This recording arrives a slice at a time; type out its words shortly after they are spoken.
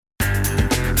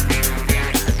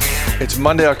It's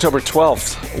Monday, October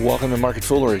 12th. Welcome to Market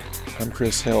Foolery. I'm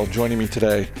Chris Hill. Joining me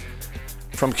today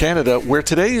from Canada, where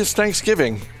today is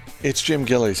Thanksgiving, it's Jim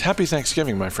Gillies. Happy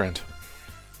Thanksgiving, my friend.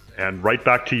 And right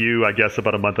back to you, I guess,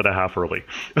 about a month and a half early.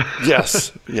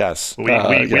 Yes.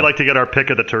 We like to get our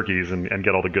pick of the turkeys and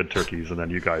get all the good turkeys, and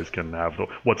then you guys can have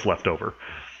what's left over.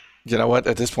 You know what?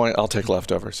 At this point, I'll take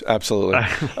leftovers. Absolutely.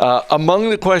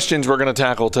 Among the questions we're going to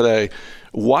tackle today,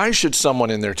 why should someone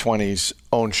in their 20s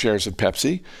own shares of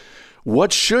Pepsi?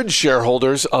 What should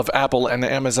shareholders of Apple and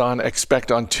Amazon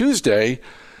expect on Tuesday?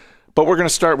 But we're going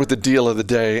to start with the deal of the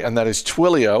day, and that is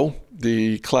Twilio,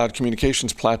 the cloud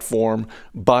communications platform,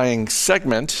 buying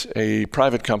Segment, a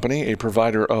private company, a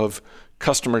provider of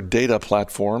customer data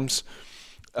platforms.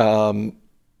 It's a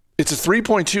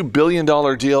 $3.2 billion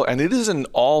deal, and it is an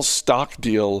all-stock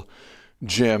deal,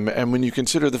 Jim. And when you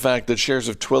consider the fact that shares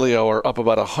of Twilio are up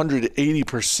about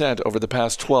 180% over the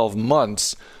past 12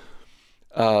 months,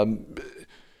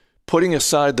 putting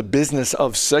aside the business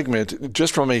of Segment,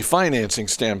 just from a financing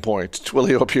standpoint,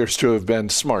 Twilio appears to have been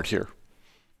smart here.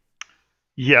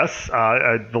 Yes,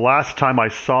 the last time I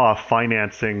saw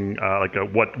financing,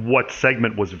 what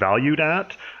Segment was valued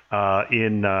at,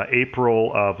 in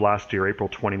April of last year, April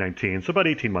 2019, so about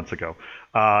 18 months ago,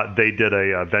 they did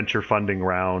a venture funding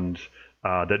round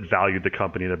that valued the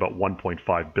company at about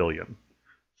 $1.5 billion.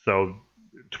 So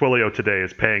Twilio today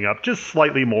is paying up just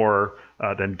slightly more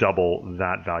than double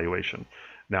that valuation.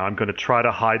 Now, I'm going to try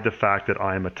to hide the fact that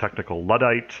I am a technical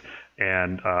Luddite,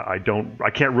 and I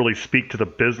can't really speak to the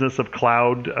business of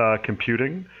cloud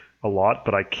computing a lot,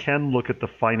 but I can look at the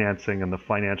financing and the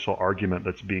financial argument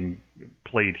that's being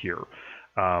played here.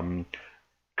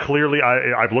 Clearly,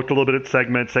 I've looked a little bit at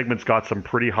Segment. Segment's got some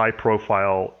pretty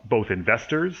high-profile both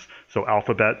investors. So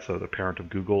Alphabet, so the parent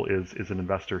of Google, is an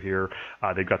investor here.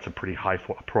 They've got some pretty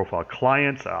high-profile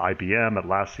clients, IBM,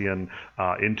 Atlassian,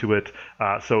 Intuit.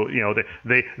 So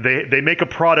they make a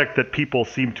product that people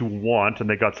seem to want, and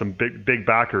they got some big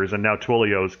backers. And now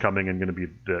Twilio's coming and going to be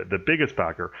the biggest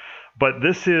backer. But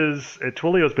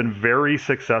Twilio's been very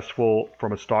successful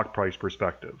from a stock price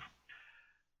perspective.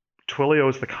 Twilio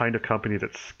is the kind of company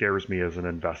that scares me as an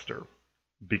investor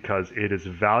because it is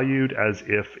valued as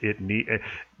if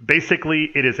basically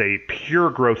it is a pure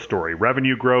growth story.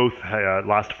 Revenue growth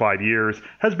last 5 years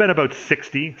has been about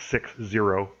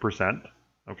 60%.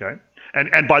 Okay.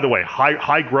 And by the way,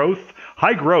 high growth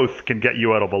can get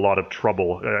you out of a lot of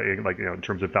trouble, in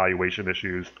terms of valuation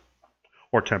issues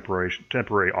or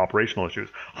temporary operational issues.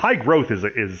 High growth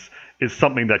is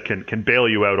something that can bail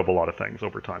you out of a lot of things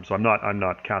over time. So I'm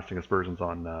not casting aspersions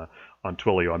on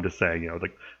Twilio. I'm just saying,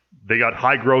 they got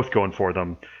high growth going for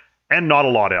them, and not a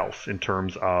lot else in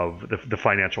terms of the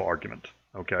financial argument.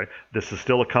 Okay, this is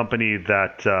still a company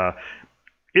that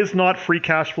is not free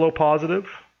cash flow positive,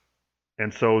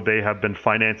 and so they have been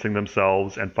financing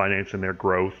themselves and financing their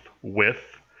growth with.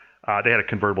 They had a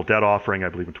convertible debt offering, I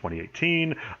believe, in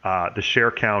 2018. The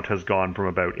share count has gone from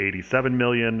about 87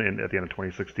 million at the end of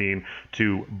 2016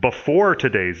 to before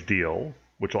today's deal,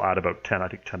 which will add about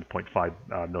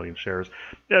 10.5 million shares.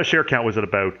 The share count was at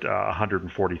about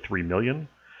 143 million.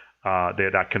 They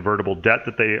had that convertible debt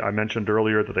that I mentioned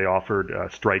earlier that they offered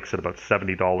strikes at about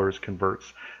 $70,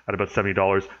 converts at about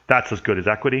 $70. That's as good as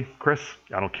equity, Chris.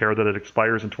 I don't care that it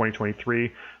expires in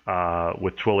 2023.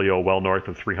 With Twilio well north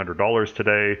of $300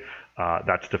 today,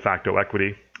 that's de facto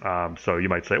equity. So you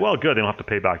might say, well, good, they don't have to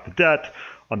pay back the debt.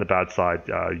 On the bad side,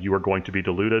 you are going to be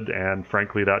diluted, and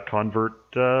frankly, that convert,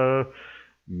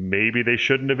 maybe they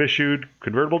shouldn't have issued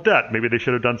convertible debt. Maybe they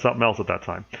should have done something else at that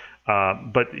time.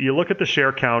 But you look at the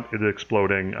share count, it's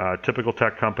exploding. Typical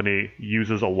tech company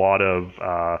uses a lot of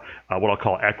what I'll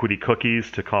call equity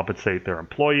cookies to compensate their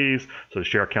employees. So the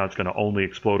share count's going to only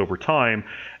explode over time.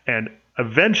 And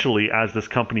eventually, as this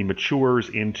company matures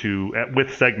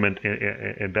with Segment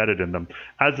embedded in them,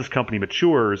 as this company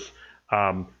matures,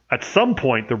 at some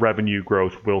point the revenue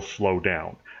growth will slow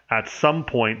down. At some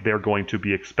point, they're going to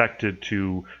be expected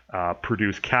to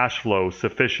produce cash flow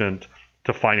sufficient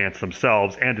to finance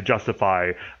themselves and to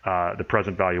justify the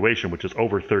present valuation, which is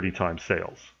over 30 times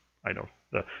sales. I know,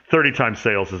 30 times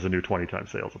sales is a new 20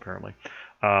 times sales, apparently.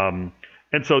 And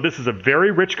so this is a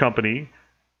very rich company,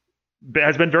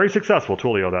 has been very successful,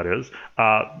 Twilio that is,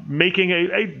 making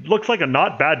looks like a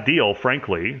not bad deal,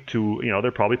 frankly,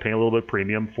 they're probably paying a little bit of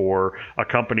premium for a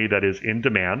company that is in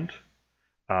demand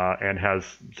and has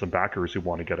some backers who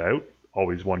want to get out.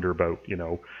 Always wonder about,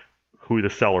 who the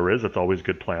seller is. That's always a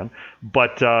good plan.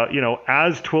 But,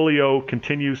 as Twilio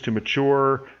continues to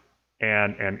mature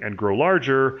and grow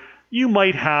larger, you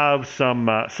might have some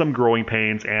growing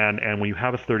pains, and when you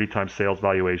have a 30 times sales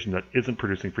valuation that isn't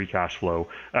producing free cash flow,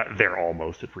 they're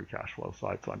almost at free cash flow, so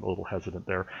I'm a little hesitant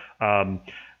there.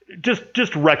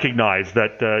 Just recognize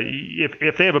that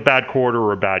if they have a bad quarter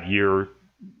or a bad year,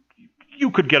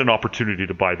 you could get an opportunity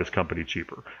to buy this company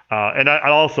cheaper. And I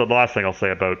also, the last thing I'll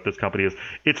say about this company is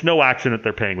it's no accident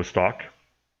they're paying with stock.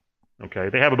 Okay,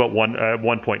 they have about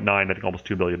 1.9, I think almost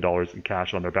 $2 billion in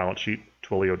cash on their balance sheet.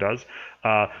 Twilio does.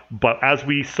 But as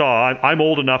we saw, I'm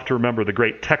old enough to remember the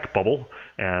great tech bubble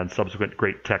and subsequent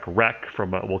great tech wreck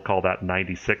from, we'll call that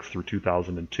 96 through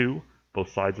 2002,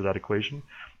 both sides of that equation.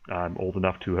 I'm old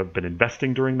enough to have been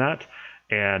investing during that.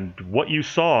 And what you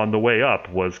saw on the way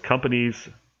up was companies,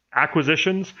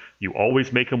 acquisitions, you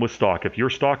always make them with stock. If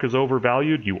your stock is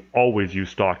overvalued, you always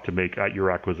use stock to make your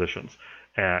acquisitions.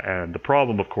 And the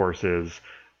problem, of course, is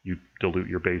you dilute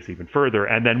your base even further.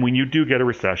 And then when you do get a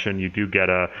recession, you do get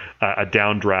a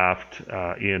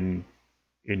downdraft in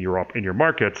your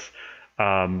markets,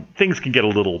 things can get a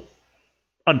little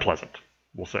unpleasant,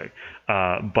 we'll say.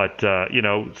 But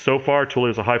so far,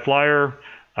 Twilio is a high flyer.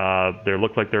 They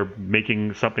look like they're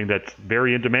making something that's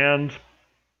very in demand,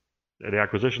 the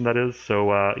acquisition that is.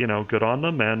 So, good on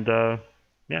them, and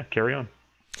carry on.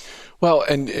 Well,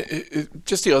 and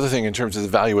just the other thing in terms of the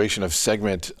valuation of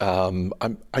Segment,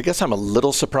 I guess I'm a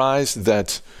little surprised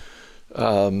that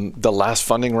the last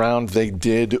funding round they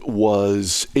did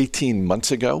was 18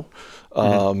 months ago.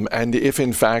 And if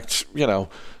in fact,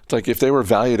 like if they were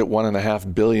valued at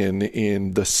 $1.5 billion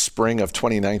in the spring of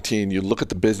 2019, you look at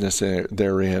the business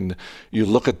they're in, you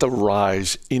look at the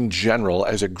rise in general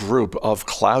as a group of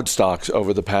cloud stocks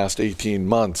over the past 18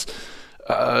 months.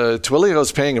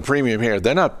 Twilio's paying a premium here.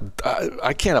 They're not.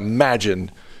 I can't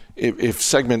imagine if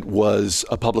Segment was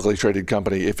a publicly traded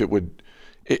company, if it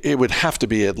would have to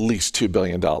be at least $2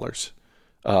 billion.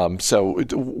 So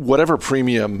whatever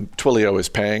premium Twilio is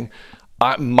paying,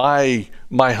 my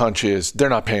hunch is they're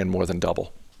not paying more than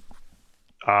double.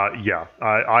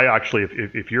 I actually,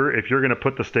 if you're going to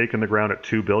put the stake in the ground at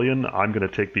 $2 billion, I'm going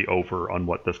to take the over on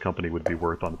what this company would be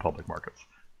worth on the public markets,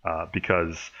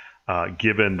 because.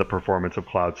 Given the performance of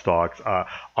cloud stocks,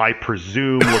 I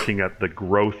presume looking at the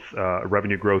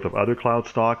revenue growth of other cloud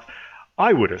stocks,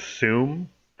 I would assume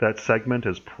that Segment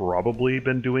has probably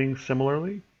been doing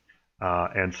similarly.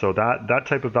 And so that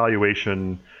type of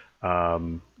valuation,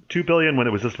 $2 billion when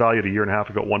it was just valued a year and a half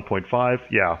ago at 1.5,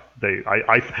 yeah,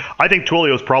 I think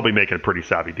Twilio is probably making a pretty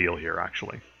savvy deal here,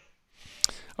 actually.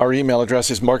 Our email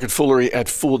address is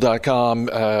marketfoolery@fool.com.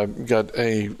 Got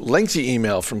a lengthy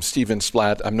email from Stephen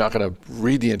Splatt. I'm not going to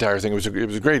read the entire thing. It was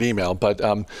a great email, but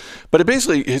it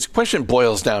basically, his question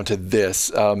boils down to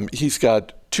this. He's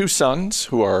got two sons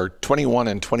who are 21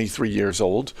 and 23 years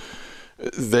old.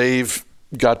 They've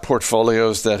got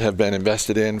portfolios that have been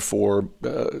invested in for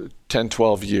 10,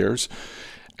 12 years.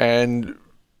 And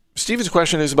Stephen's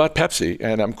question is about Pepsi,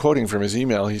 and I'm quoting from his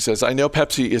email. He says, I know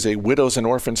Pepsi is a widows and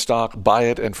orphans stock, buy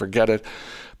it and forget it.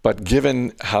 But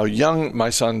given how young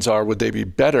my sons are, would it be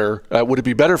better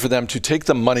for them to take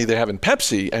the money they have in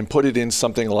Pepsi and put it in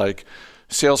something like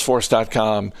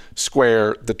Salesforce.com,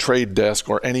 Square, The Trade Desk,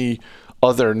 or any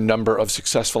other number of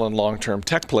successful and long-term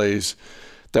tech plays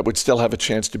that would still have a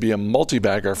chance to be a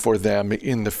multi-bagger for them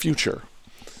in the future?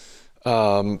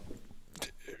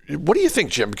 What do you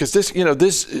think, Jim? Because his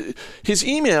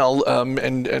email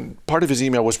and part of his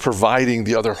email was providing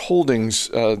the other holdings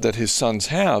that his sons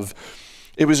have.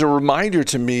 It was a reminder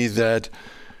to me that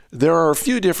there are a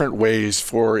few different ways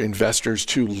for investors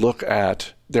to look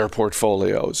at their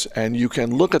portfolios, and you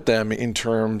can look at them in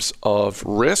terms of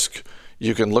risk.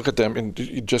 You can look at them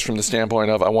just from the standpoint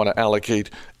of I want to allocate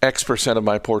X percent of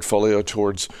my portfolio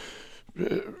towards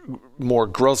more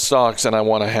growth stocks, and I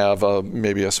want to have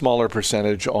maybe a smaller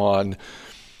percentage on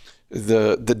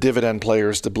the dividend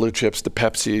players, the blue chips, the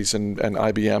Pepsis and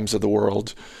IBMs of the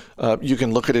world. You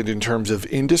can look at it in terms of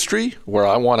industry, where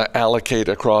I want to allocate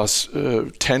across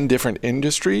 10 different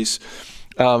industries.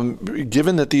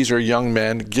 Given that these are young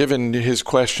men, given his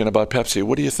question about Pepsi,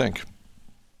 what do you think?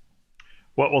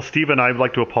 Well, Stephen, I'd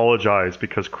like to apologize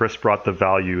because Chris brought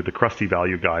the crusty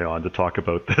value guy on to talk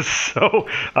about this. So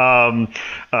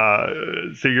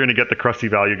you're going to get the crusty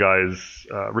value guy's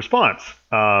response.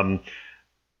 Putting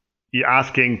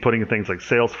things like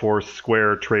Salesforce,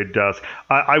 Square, Trade Desk.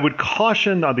 I would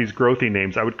caution on these growthy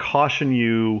names. I would caution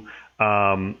you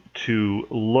don't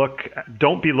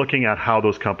be looking at how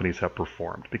those companies have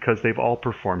performed, because they've all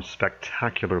performed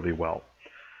spectacularly well.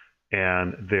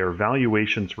 And their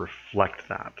valuations reflect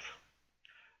that.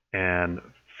 And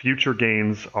future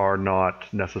gains are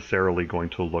not necessarily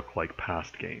going to look like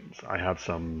past gains. I have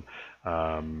some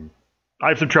I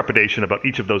have some trepidation about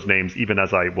each of those names, even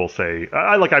as I will say,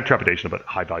 I have trepidation about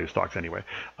high value stocks anyway.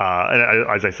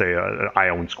 As I say, I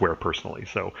own Square personally,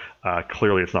 so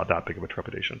clearly it's not that big of a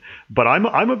trepidation. But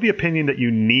I'm of the opinion that you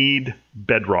need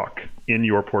bedrock in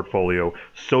your portfolio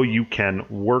so you can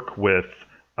work with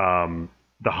the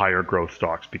higher growth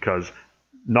stocks, because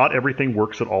not everything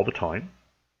works at all the time.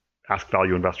 Ask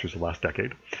value investors the last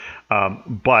decade.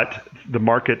 But the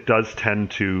market does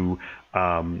tend to...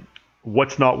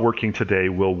 what's not working today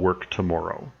will work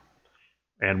tomorrow,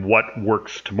 and what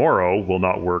works tomorrow will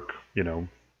not work, the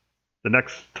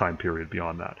next time period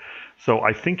beyond that. So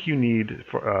I think you need,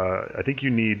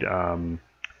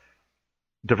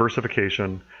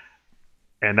 diversification,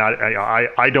 and that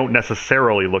I don't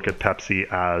necessarily look at Pepsi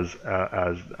as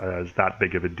that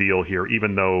big of a deal here,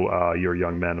 even though your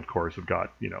young men, of course, have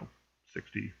got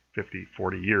 60, 50,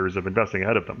 40 years of investing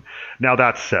ahead of them. Now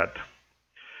that said,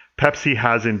 Pepsi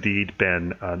has indeed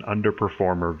been an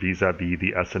underperformer vis-a-vis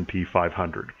the S&P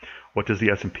 500. What does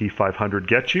the S&P 500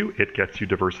 get you? It gets you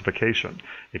diversification.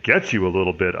 It gets you a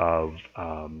little bit of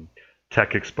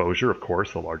tech exposure. Of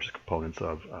course, the largest components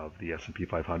of the S&P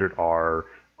 500 are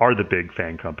the big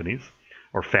FANG companies,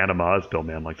 or FANAMA, as Bill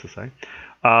Mann likes to say.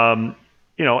 And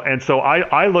so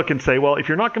I look and say, well, if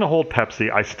you're not going to hold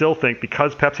Pepsi, I still think,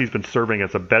 because Pepsi's been serving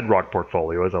as a bedrock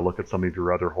portfolio, as I look at some of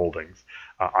your other holdings,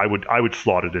 I would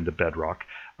slot it into bedrock.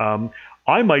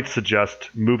 I might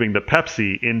suggest moving the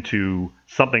Pepsi into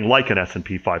something like an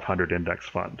S&P 500 index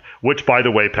fund, which, by the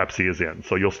way, Pepsi is in.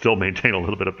 So you'll still maintain a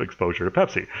little bit of exposure to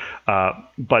Pepsi.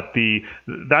 But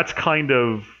that's kind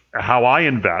of how I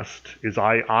invest. Is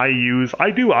I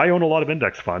own a lot of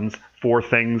index funds for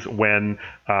things when,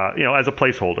 as a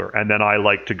placeholder. And then I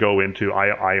like to go into,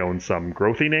 I own some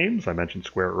growthy names. I mentioned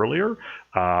Square earlier.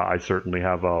 I certainly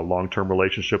have a long-term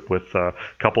relationship with a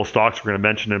couple of stocks we're going to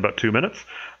mention in about 2 minutes.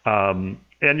 And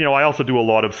I also do a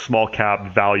lot of small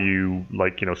cap value,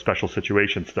 special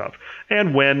situation stuff.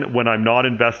 And when I'm not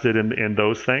invested in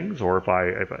those things, or if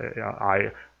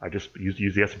I just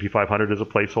use the S&P 500 as a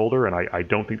placeholder, and I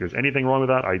don't think there's anything wrong with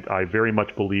that. I very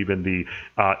much believe in the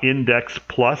index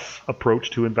plus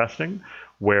approach to investing,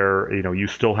 where you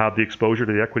still have the exposure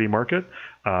to the equity market,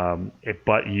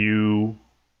 but you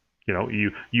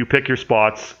pick your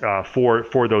spots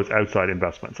for those outside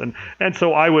investments. And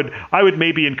so I would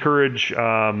maybe encourage,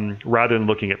 rather than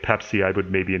looking at Pepsi, I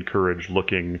would maybe encourage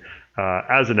looking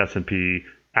as an S&P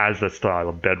as the style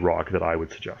of bedrock that I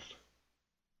would suggest.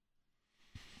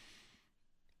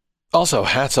 Also,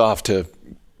 hats off to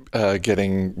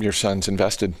getting your sons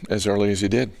invested as early as you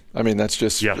did. I mean, that's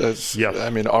just, yes. I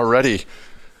mean, already,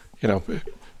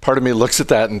 part of me looks at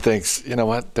that and thinks, you know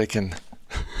what, they can,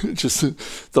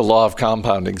 just the law of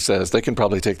compounding says they can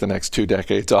probably take the next 2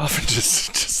 decades off and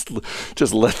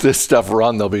just let this stuff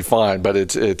run. They'll be fine. But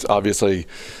it's obviously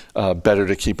better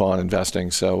to keep on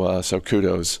investing. So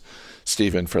kudos,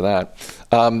 Stephen, for that.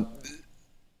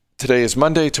 Today is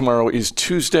Monday. Tomorrow is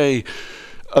Tuesday.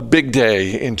 A big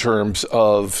day in terms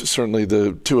of certainly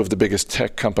the two of the biggest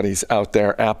tech companies out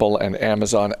there, Apple and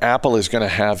Amazon. Apple is going to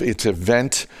have its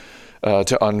event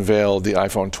to unveil the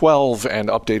iPhone 12 and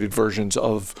updated versions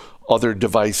of other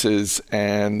devices.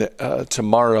 And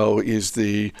tomorrow is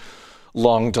the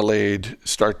long-delayed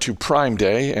start to Prime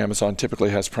Day. Amazon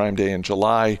typically has Prime Day in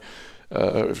July.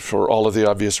 For all of the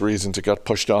obvious reasons, it got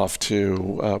pushed off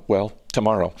to,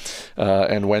 tomorrow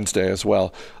and Wednesday as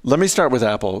well. Let me start with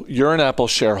Apple. You're an Apple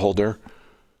shareholder.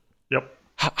 Yep.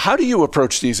 How do you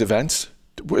approach these events?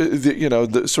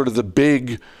 The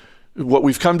big, what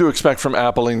we've come to expect from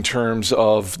Apple in terms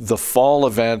of the fall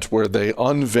event where they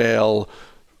unveil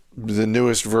the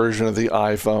newest version of the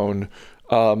iPhone.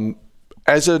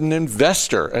 As an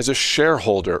investor, as a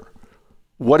shareholder,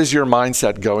 what is your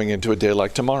mindset going into a day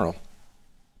like tomorrow?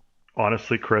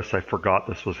 Honestly, Chris, I forgot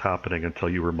this was happening until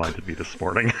you reminded me this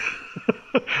morning.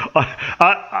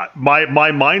 My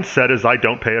mindset is I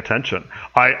don't pay attention.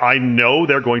 I know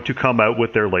they're going to come out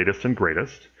with their latest and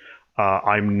greatest.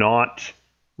 I'm not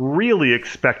really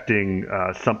expecting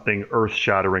something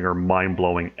earth-shattering or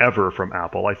mind-blowing ever from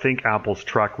Apple. I think Apple's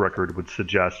track record would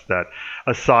suggest that,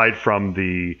 aside from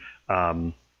the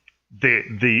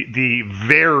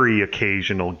very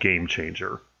occasional game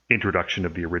changer introduction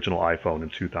of the original iPhone in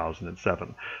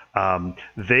 2007.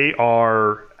 They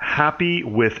are happy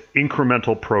with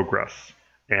incremental progress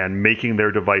and making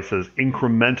their devices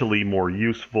incrementally more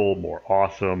useful, more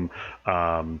awesome,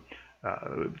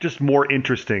 just more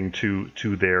interesting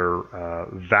to their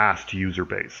vast user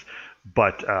base.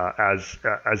 But as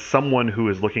someone who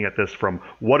is looking at this from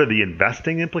what are the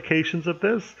investing implications of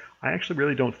this, I actually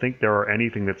really don't think there are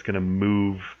anything that's going to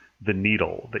move the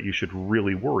needle that you should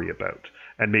really worry about.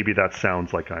 And maybe that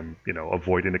sounds like I'm,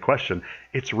 avoiding the question.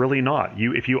 It's really not.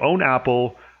 If you own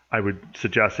Apple, I would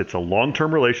suggest it's a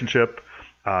long-term relationship.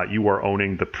 You are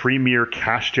owning the premier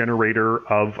cash generator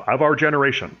of our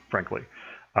generation, frankly.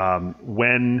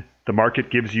 When the market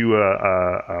gives you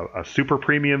a super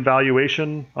premium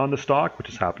valuation on the stock, which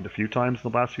has happened a few times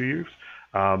in the last few years,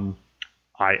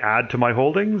 I add to my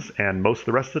holdings, and most of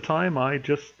the rest of the time, I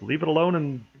just leave it alone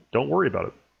and don't worry about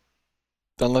it.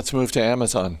 Then let's move to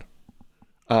Amazon.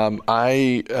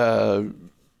 I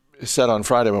said on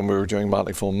Friday when we were doing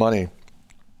Motley Fool Money,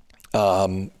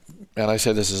 and I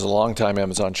said this is a long-time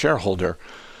Amazon shareholder,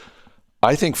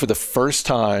 I think for the first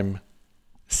time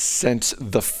since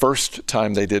the first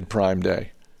time they did Prime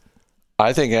Day,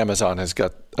 I think Amazon has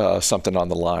got something on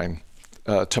the line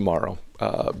tomorrow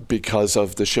because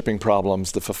of the shipping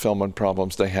problems, the fulfillment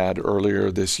problems they had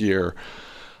earlier this year.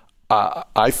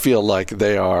 I feel like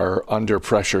they are under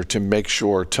pressure to make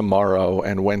sure tomorrow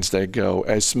and Wednesday go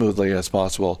as smoothly as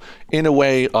possible in a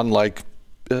way unlike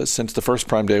since the first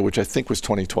Prime Day, which I think was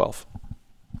 2012.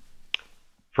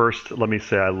 First, let me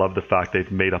say I love the fact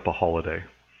they've made up a holiday.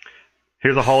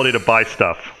 Here's a holiday to buy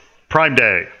stuff. Prime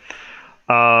Day.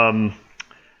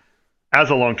 As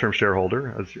a long-term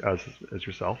shareholder, as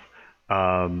yourself,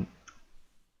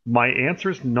 my answer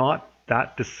is not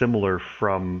that dissimilar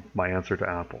from my answer to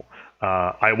Apple.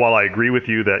 While I agree with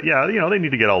you that, they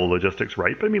need to get all the logistics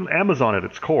right, but I mean, Amazon at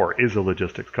its core is a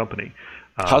logistics company.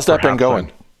 How's that been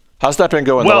going? How's that been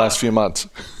going the last few months?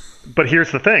 But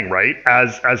here's the thing, right?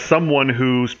 As someone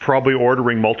who's probably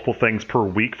ordering multiple things per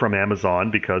week from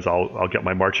Amazon, because I'll get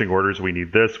my marching orders, we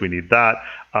need this, we need that.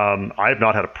 I have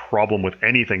not had a problem with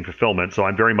anything fulfillment, so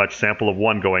I'm very much sample of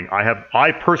one going,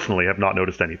 I personally have not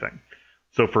noticed anything.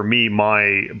 So for me,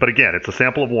 but again, it's a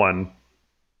sample of one,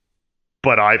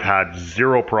 but I've had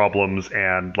zero problems,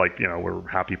 and we're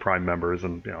happy Prime members,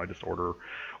 and I just order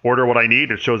what I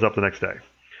need, it shows up the next day.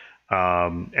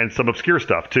 And some obscure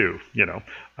stuff too,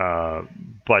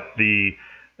 but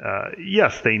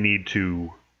yes, they need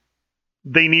to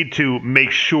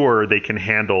make sure they can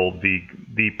handle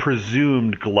the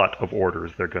presumed glut of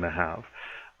orders they're going to have.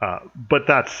 But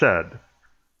that said,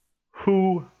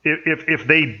 if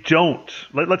they don't,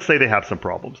 let's say they have some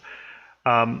problems,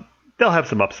 they'll have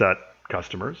some upset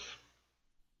customers.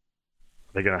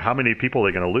 How many people are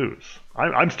they going to lose?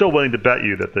 I'm still willing to bet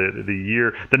you that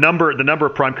the number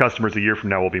of Prime customers a year from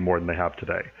now will be more than they have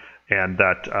today, and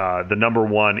that the number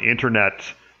one internet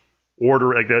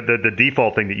order, the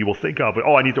default thing that you will think of,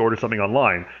 I need to order something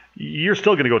online. You're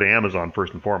still going to go to Amazon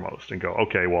first and foremost and go,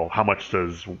 okay, well, how much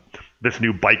does this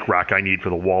new bike rack I need for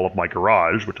the wall of my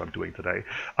garage, which I'm doing today?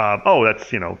 That's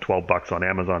 $12 on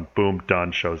Amazon. Boom,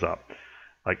 done, shows up.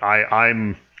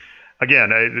 I'm.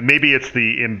 Again, maybe it's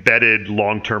the embedded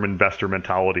long-term investor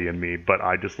mentality in me, but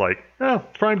I just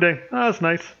Prime Day, that's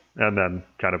nice, and then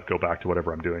kind of go back to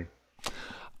whatever I'm doing.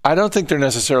 I don't think they're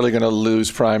necessarily going to lose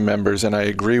Prime members, and I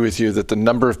agree with you that the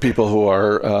number of people who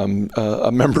are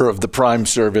a member of the Prime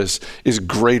service is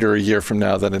greater a year from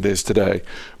now than it is today.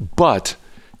 But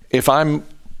if I'm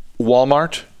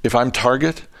Walmart, if I'm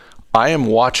Target, I am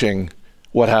watching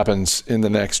what happens in the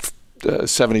next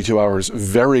 72 hours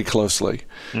very closely,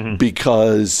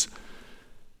 because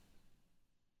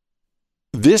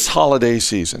this holiday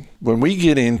season, when we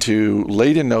get into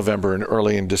late in November and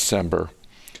early in December,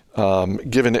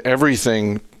 given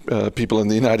everything people in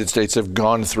the United States have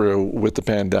gone through with the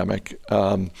pandemic,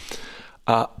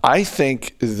 I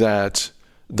think that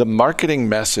the marketing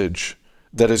message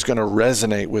that is going to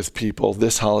resonate with people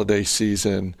this holiday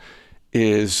season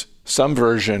is some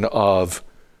version of,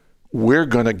 we're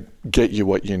going to get you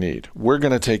what you need. We're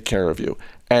going to take care of you.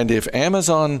 And if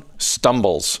Amazon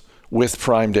stumbles with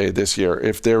Prime Day this year,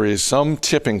 if there is some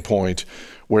tipping point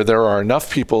where there are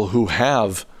enough people who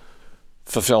have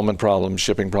fulfillment problems,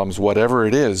 shipping problems, whatever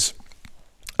it is,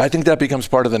 I think that becomes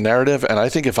part of the narrative. And I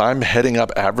think if I'm heading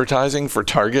up advertising for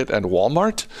Target and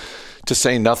Walmart, to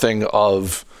say nothing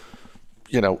of,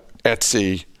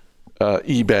 Etsy,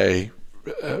 eBay,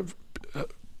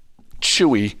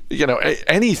 Chewy,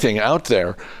 anything out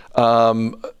there,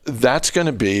 that's going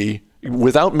to be,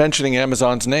 without mentioning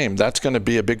Amazon's name, that's going to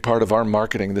be a big part of our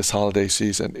marketing this holiday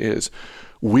season. Is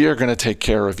we are going to take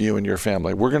care of you and your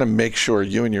family. We're going to make sure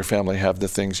you and your family have the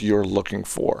things you're looking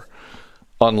for,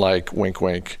 unlike wink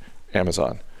wink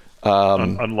Amazon.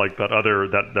 Unlike that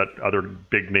other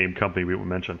big name company we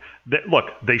mentioned.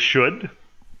 They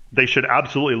should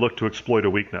absolutely look to exploit a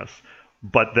weakness.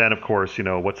 But then, of course,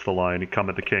 what's the line? You come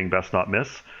at the king, best not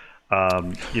miss.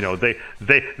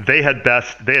 They had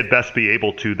best be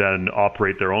able to then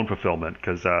operate their own fulfillment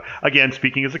because again,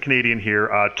 speaking as a Canadian here,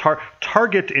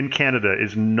 Target in Canada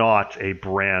is not a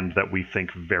brand that we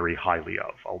think very highly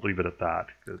of. I'll leave it at that.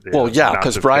 Well, yeah,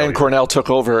 because Brian Cornell took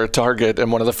over at Target,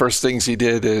 and one of the first things he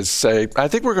did is say, "I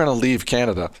think we're going to leave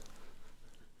Canada."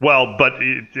 Well, but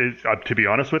to be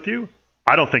honest with you,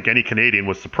 I don't think any Canadian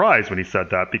was surprised when he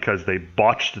said that because they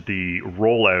botched the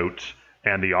rollout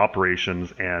and the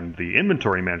operations and the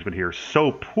inventory management here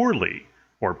so poorly,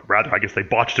 or rather, I guess they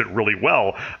botched it really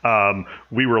well.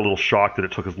 We were a little shocked that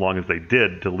it took as long as they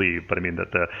did to leave. But I mean,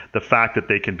 that the fact that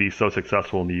they can be so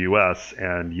successful in the U.S.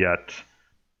 and yet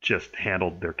just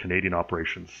handled their Canadian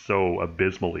operations so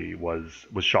abysmally was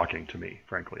shocking to me,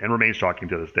 frankly, and remains shocking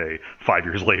to this day, 5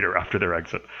 years later after their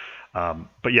exit.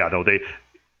 But yeah, though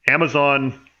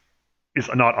Amazon is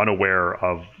not unaware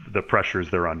of the pressures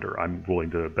they're under. I'm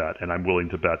willing to bet, and I'm willing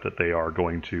to bet that they are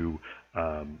going to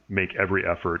make every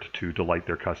effort to delight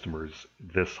their customers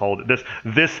this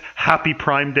happy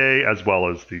Prime Day, as well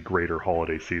as the greater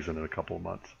holiday season in a couple of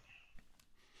months.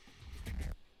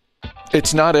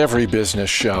 It's not every business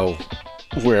show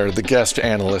where the guest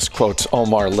analyst quotes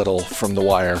Omar Little from The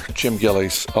Wire. Jim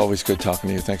Gillies, always good talking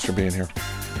to you. Thanks for being here.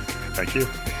 Thank you.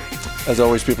 As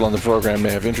always, people on the program may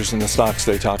have interest in the stocks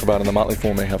they talk about, and the Motley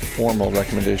Fool may have formal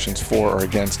recommendations for or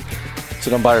against. So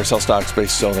don't buy or sell stocks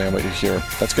based solely on what you hear.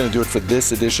 That's going to do it for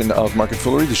this edition of Market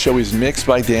Foolery. The show is mixed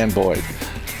by Dan Boyd.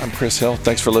 I'm Chris Hill.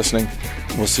 Thanks for listening.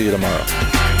 We'll see you tomorrow.